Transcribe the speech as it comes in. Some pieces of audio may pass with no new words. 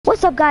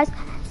What's up, guys?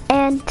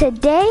 And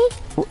today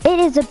it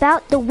is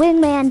about the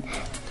wingman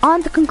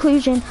on the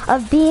conclusion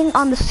of being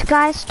on the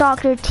Sky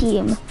Stalker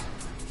team.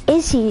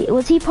 Was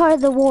he part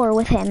of the war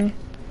with him?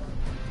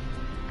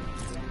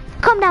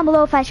 Comment down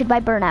below if I should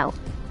buy Burnout.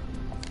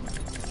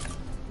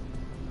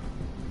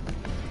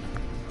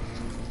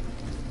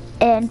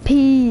 And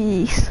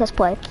peace. Let's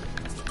play.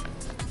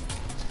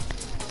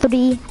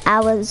 3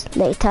 hours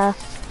later.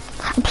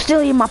 I'm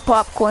still eating my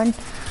popcorn.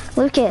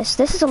 Lucas,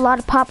 this is a lot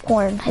of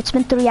popcorn. It's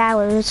been 3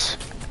 hours.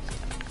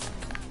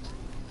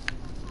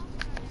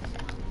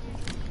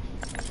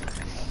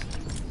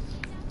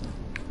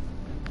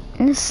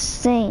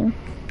 Insane.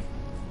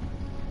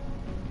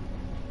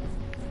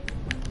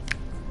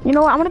 You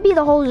know what? I'm gonna be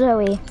the whole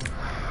Zoe.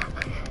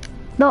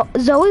 No,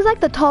 Zoe's like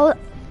the tallest.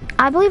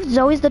 I believe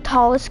Zoe's the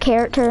tallest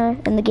character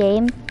in the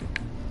game.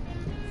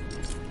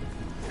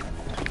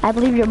 I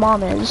believe your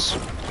mom is.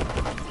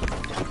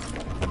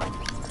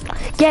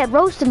 Get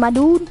roasted, my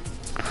dude.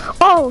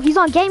 Oh, he's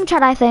on game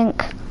chat, I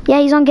think.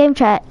 Yeah, he's on game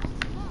chat.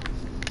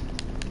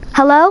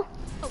 Hello?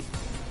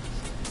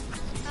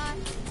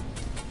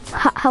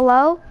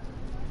 Hello?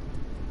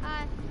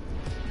 Hi.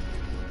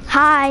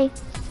 Hi.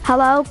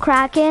 Hello,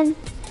 Kraken?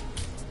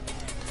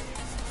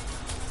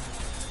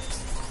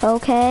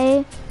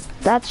 Okay.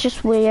 That's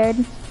just weird.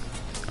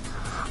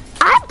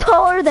 I'm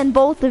taller than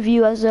both of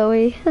you,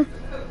 Zoe. On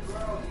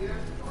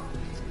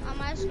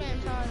my screen,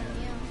 I'm taller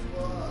than you.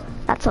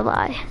 That's a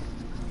lie.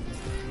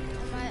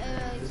 On my,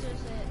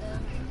 seriously, though.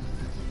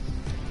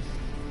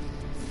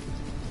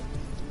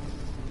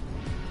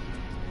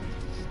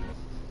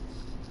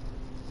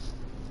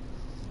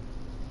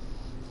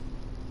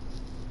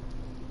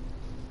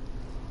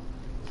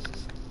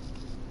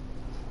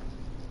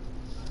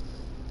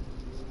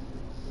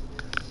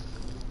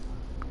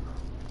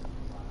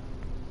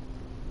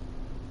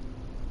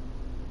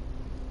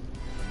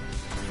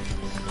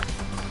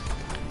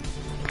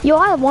 Yo,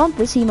 I want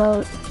this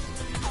emote.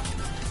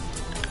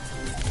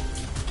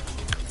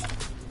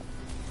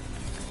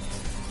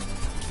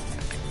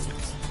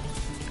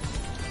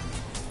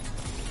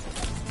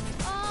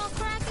 Oh,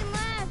 Kraken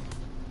left.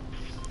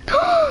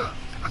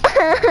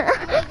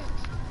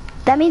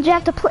 That means you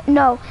have to play.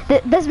 No,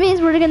 this means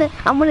we're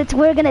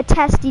gonna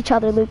test each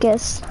other,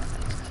 Lucas.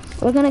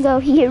 We're gonna go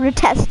here. We're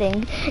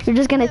testing. You're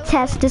just gonna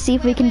test to see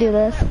if we can do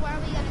this. Where are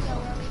we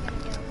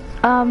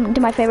gonna go?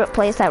 To my favorite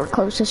place that we're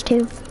closest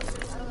to.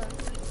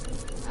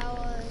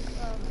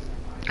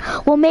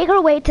 We'll make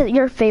our way to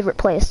your favorite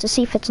place to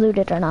see if it's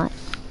looted or not.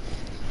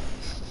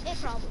 It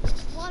probably.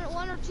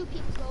 One or two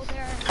people go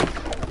there.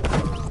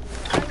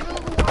 I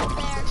really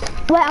want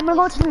there. Wait, I'm gonna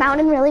go to the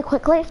mountain really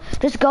quickly.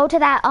 Just go to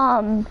that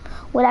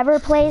whatever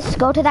place.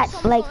 Go to that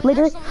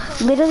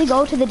literally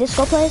go to the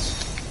disco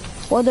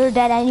place. Or they're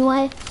dead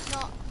anyway.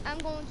 No, I'm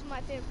going to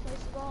my favorite place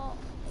to go.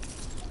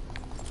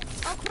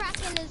 Oh,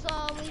 Kraken is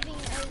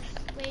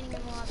waiting in the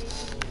lobby.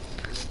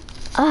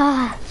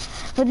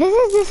 But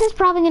this is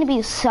probably gonna be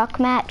a suck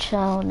match.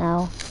 So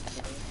no.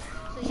 So,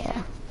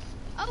 Yeah.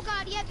 Oh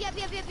God, yep, it is.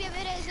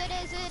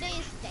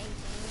 Dang.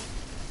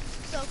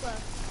 So close.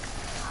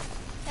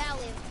 Can I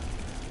live?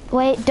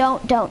 Wait,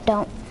 don't.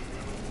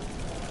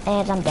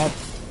 And I'm dead.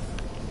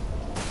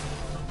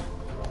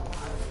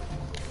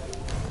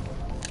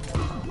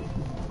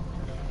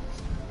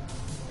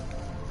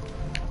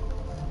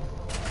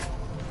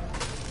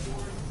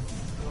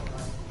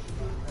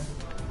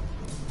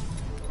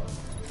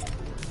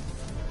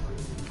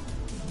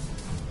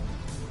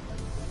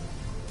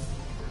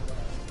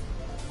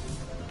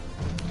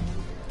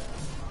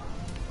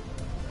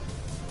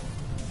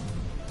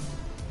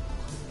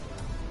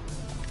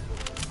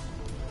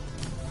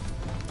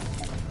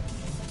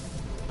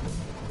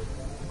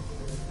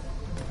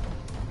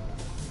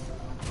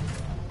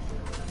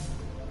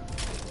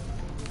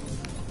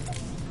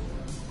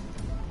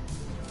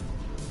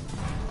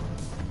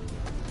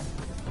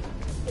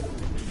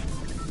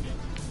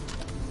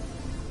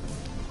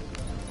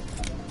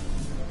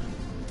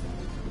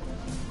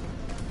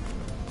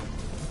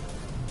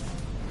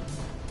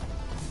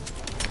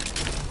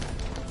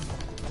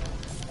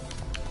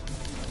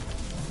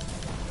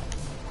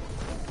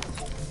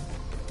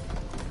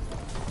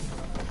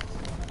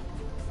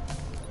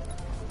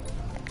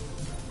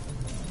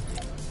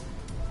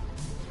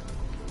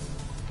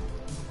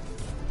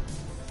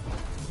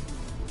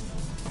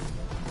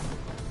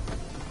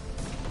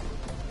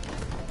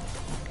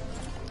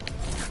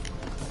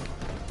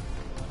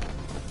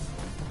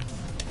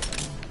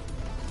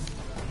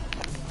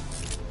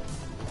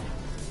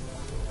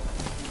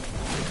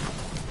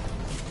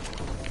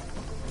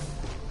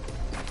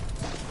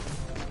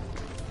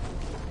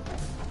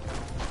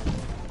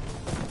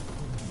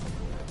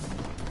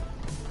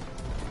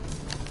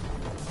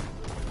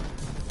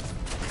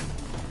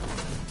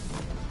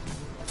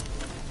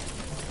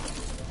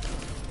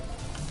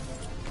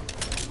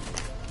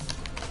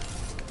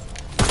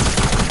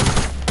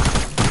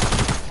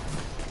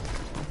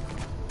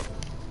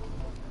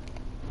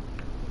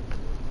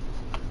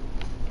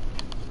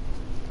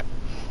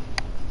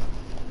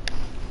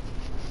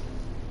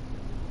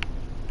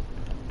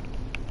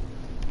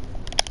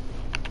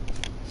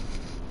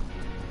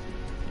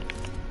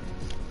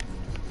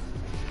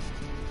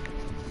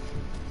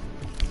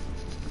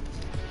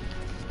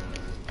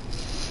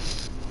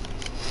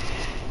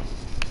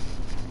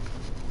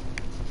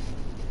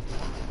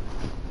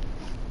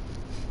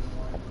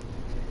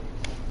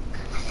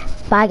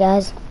 Bye,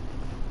 guys.